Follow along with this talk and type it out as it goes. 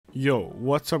Yo,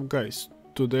 what's up guys?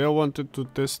 Today I wanted to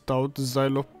test out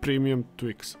ZYLO Premium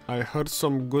Tweaks. I heard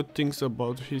some good things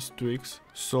about his tweaks,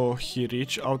 so he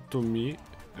reached out to me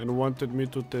and wanted me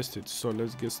to test it, so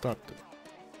let's get started.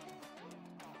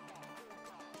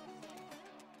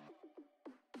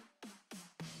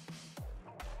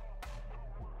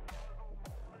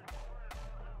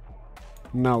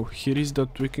 Now, here is the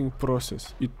tweaking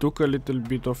process. It took a little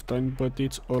bit of time, but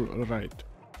it's alright.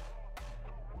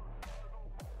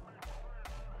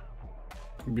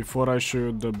 Before I show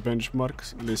you the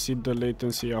benchmarks, let's see the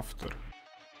latency after.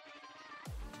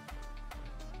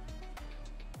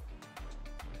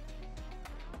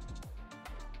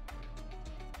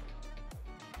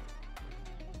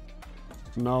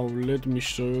 Now let me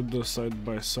show you the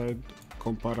side-by-side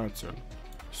comparison.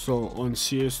 So on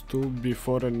CS2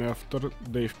 before and after,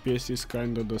 the FPS is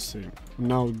kinda the same.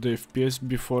 Now the FPS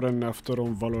before and after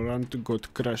on VALORANT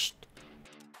got crashed.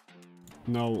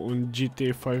 Now on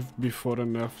GTA 5 before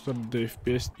and after, the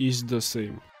FPS is the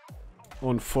same.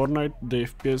 On Fortnite the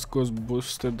FPS got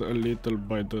boosted a little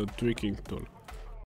by the tweaking tool.